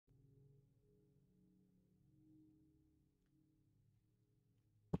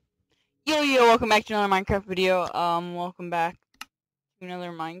Yo, welcome back to another Minecraft video. Welcome back to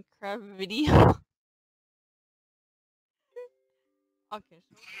another Minecraft video. Okay,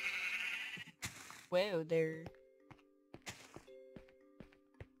 so whoa there.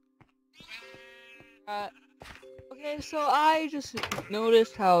 Okay, so I just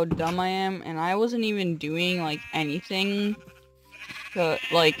noticed how dumb I am, and I wasn't even doing like anything to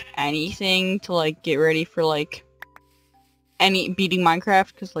get ready for beating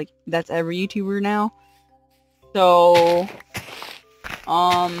Minecraft, because that's every YouTuber now. So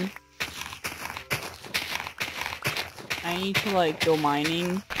I need to go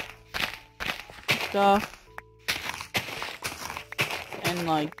mining stuff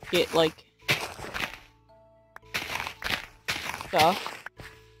and get stuff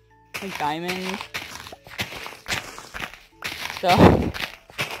like diamonds stuff,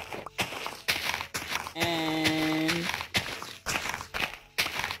 and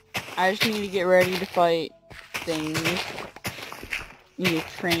I just need to get ready to fight things. Need to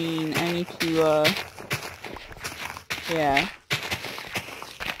train. I need to yeah.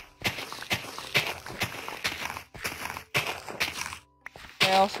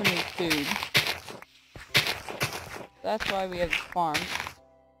 I also need food. That's why we have the farm.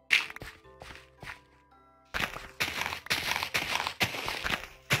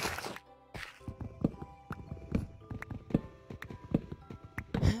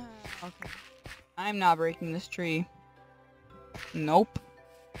 Okay. I'm not breaking this tree. Nope.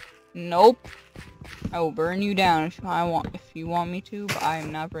 Nope. I will burn you down if you want me to, but I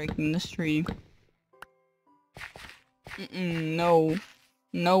am not breaking this tree. No.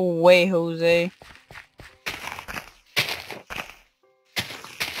 No way, Jose.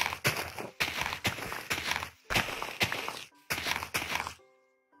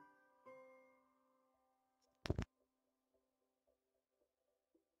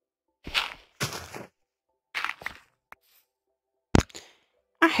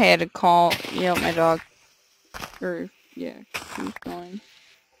 I had to call, my dog. Yeah, she was going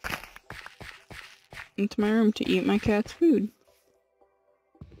into my room to eat my cat's food.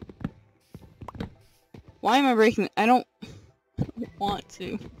 Why am I breaking? I don't want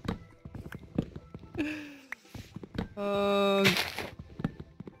to. Why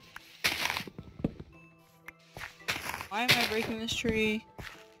am I breaking this tree?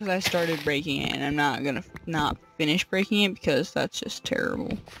 Because I started breaking it, and I'm not gonna not finish breaking it because that's just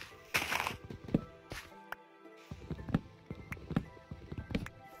terrible.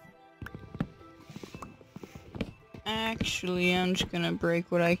 Actually, I'm just gonna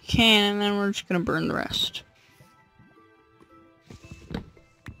break what I can, and then we're just gonna burn the rest.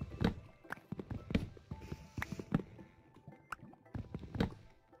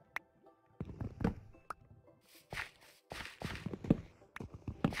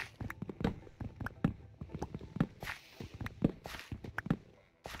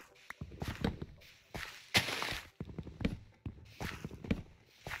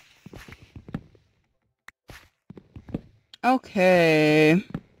 Okay.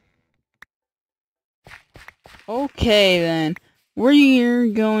 Okay, then. We're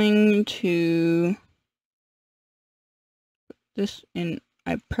going to put this in.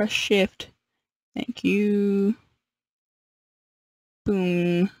 I press shift. Thank you.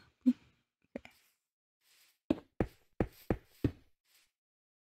 Boom.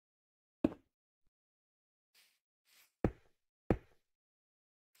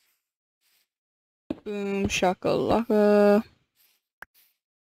 Boom, shakalaka.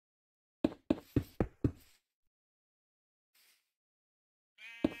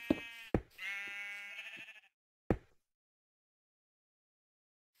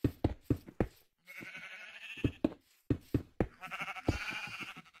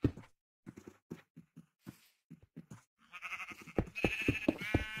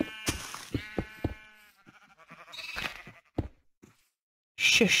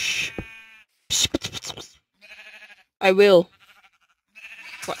 Shush. I will.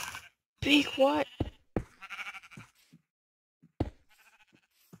 What? Be quiet.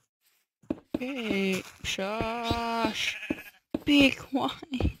 Okay, shush. Be quiet.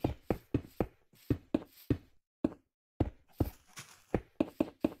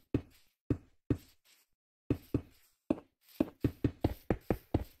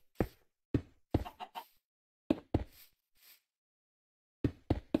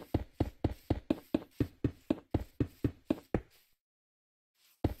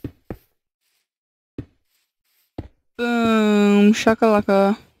 Boom,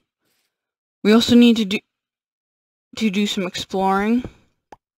 shakalaka. We also need to do some exploring.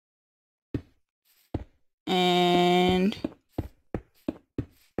 And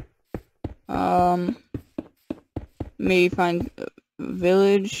Maybe find a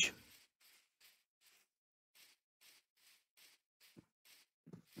village.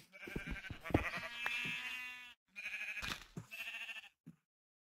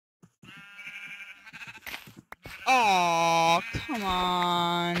 Oh, come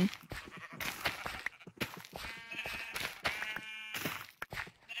on.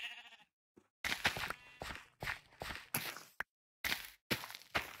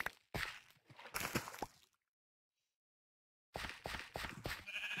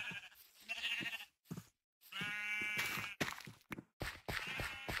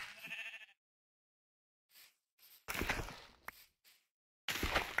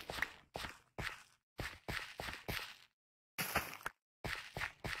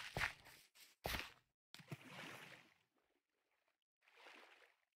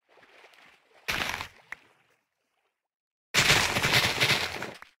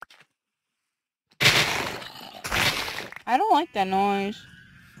 I don't like that noise.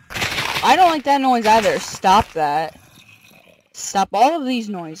 I don't like that noise either. Stop that. Stop all of these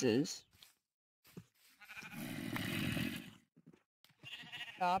noises.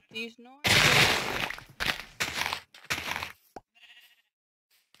 Stop these noises.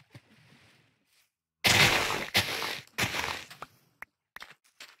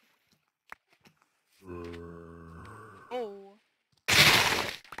 Oh.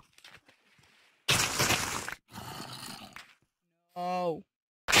 Oh.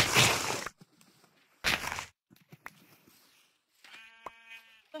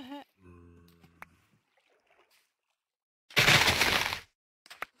 What the heck?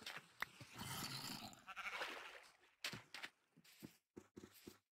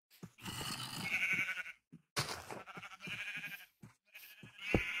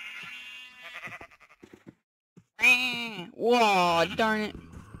 Whoa, darn it.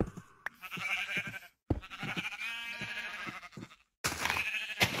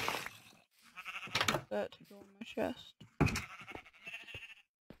 That to go in my chest.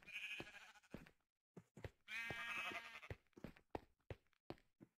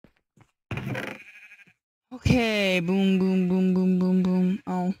 Okay, boom, boom, boom, boom, boom, boom.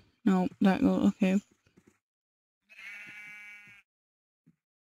 Oh, no, that goes, okay.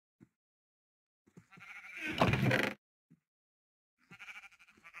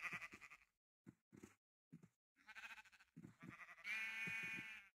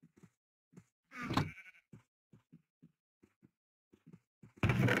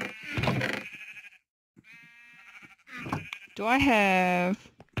 Do I have...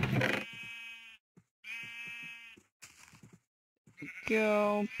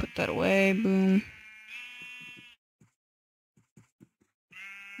 Go, put that away, boom.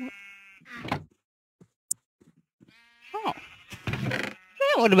 What? Oh.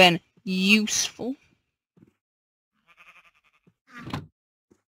 That would have been useful.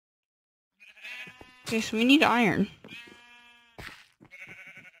 Okay, so we need iron.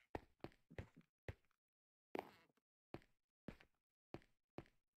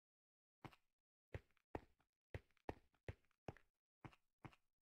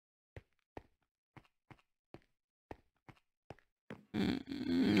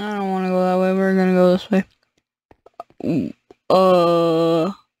 I don't want to go that way. We're gonna go this way.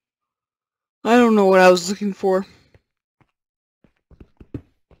 I don't know what I was looking for.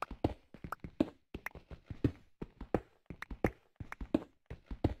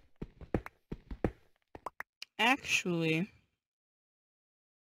 Actually,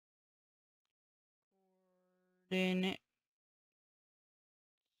 then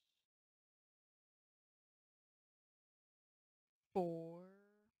for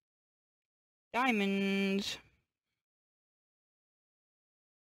diamonds.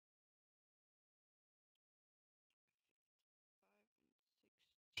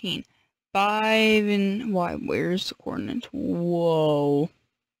 5 and why? Where's the coordinates? Whoa.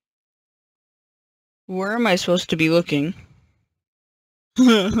 Where am I supposed to be looking?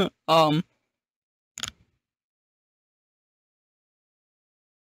 um.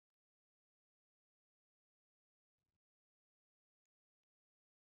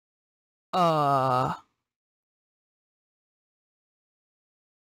 Uh.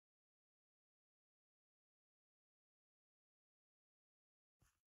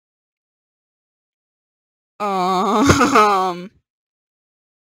 Um.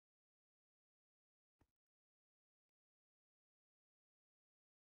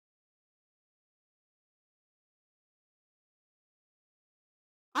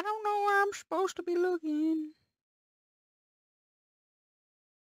 I don't know where I'm supposed to be looking.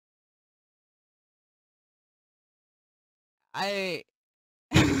 I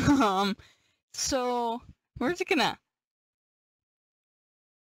um So we're just gonna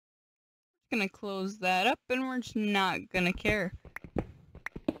close that up, and we're just not gonna care.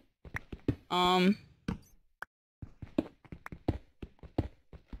 Trying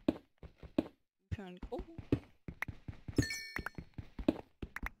to go.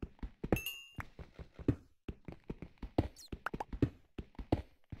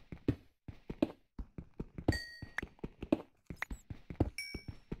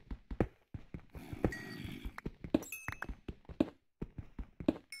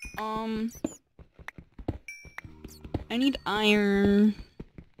 I need iron.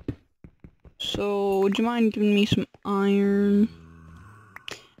 So, would you mind giving me some iron?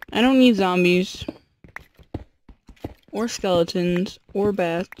 I don't need zombies. Or skeletons. Or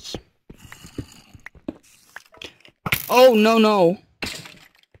bats. Oh, no, no.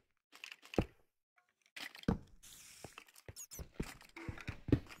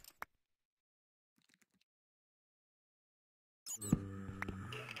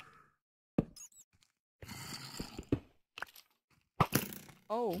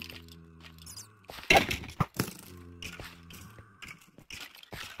 Oh.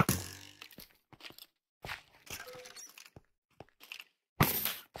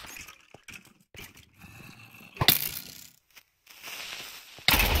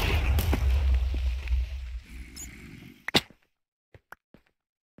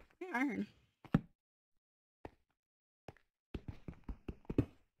 Iron.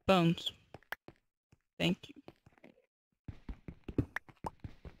 Bones. Thank you.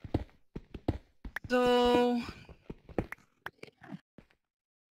 So...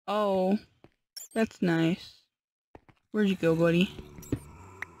 Oh. That's nice. Where'd you go, buddy?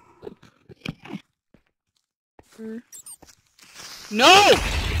 No!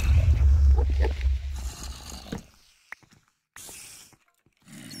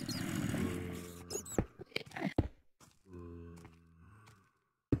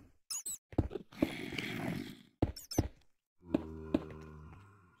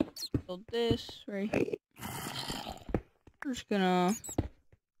 Build this right here. We're just gonna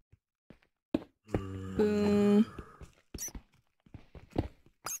boom.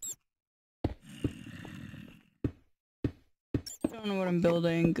 Don't know what I'm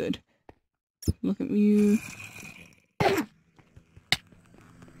building. Good. Look at you.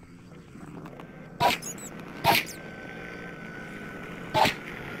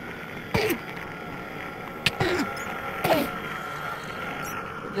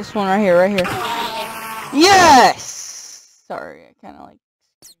 This one right here, right here. Yes! Sorry, I kind of like...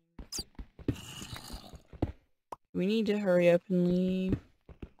 We need to hurry up and leave.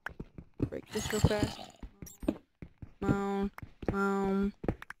 Break this real fast.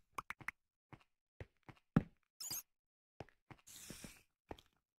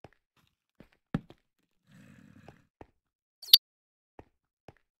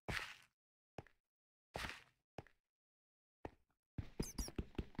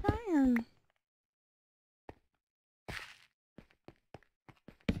 Iron.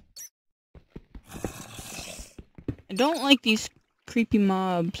 I don't like these creepy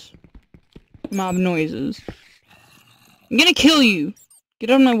mob noises. I'm gonna kill you. Get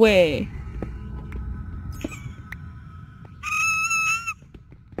out of my way.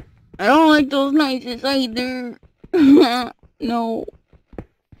 I don't like those noises either. No.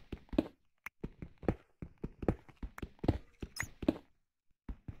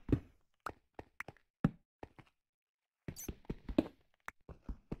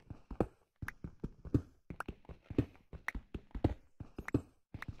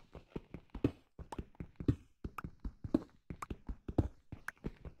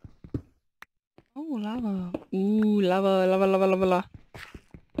 Oh, lava. Ooh, lava, lava, lava, lava, lava.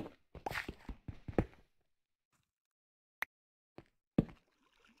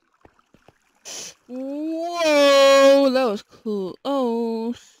 Whoa, that was cool.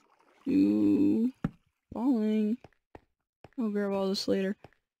 Oh, you falling. I'll grab all this later.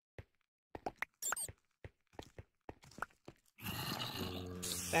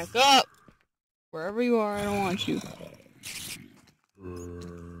 Back up! Wherever you are, I don't want you.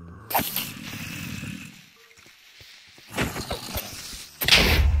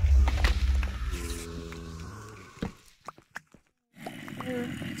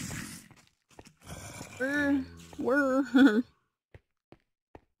 Where?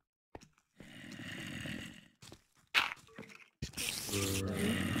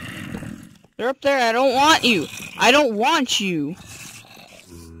 They're up there. I don't want you. I don't want you.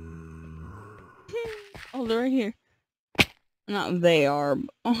 Oh, they're right here. Not they are.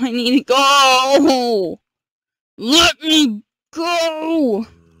 Oh, I need to go. Let me go.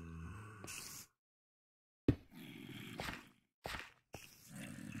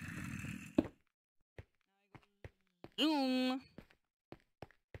 zoom.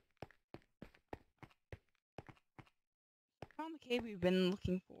 Found the cave we've been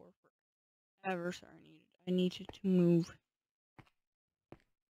looking for forever. Sorry, I needed to move.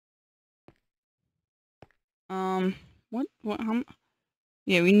 What,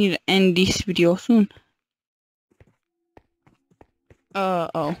 yeah, we need to end this video soon.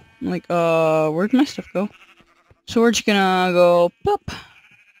 Oh. Like, where'd my stuff go? So we're just gonna go, pop.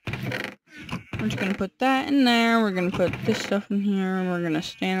 We're just gonna put that in there, we're gonna put this stuff in here, and we're gonna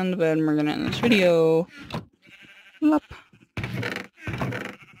stand on the bed, and we're gonna end this video. Plop.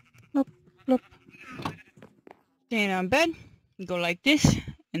 Plop, plop. Stand on bed, go like this,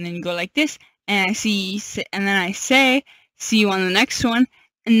 and then you go like this, and I say, see you on the next one,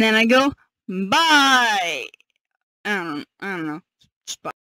 and then I go, bye! I don't know.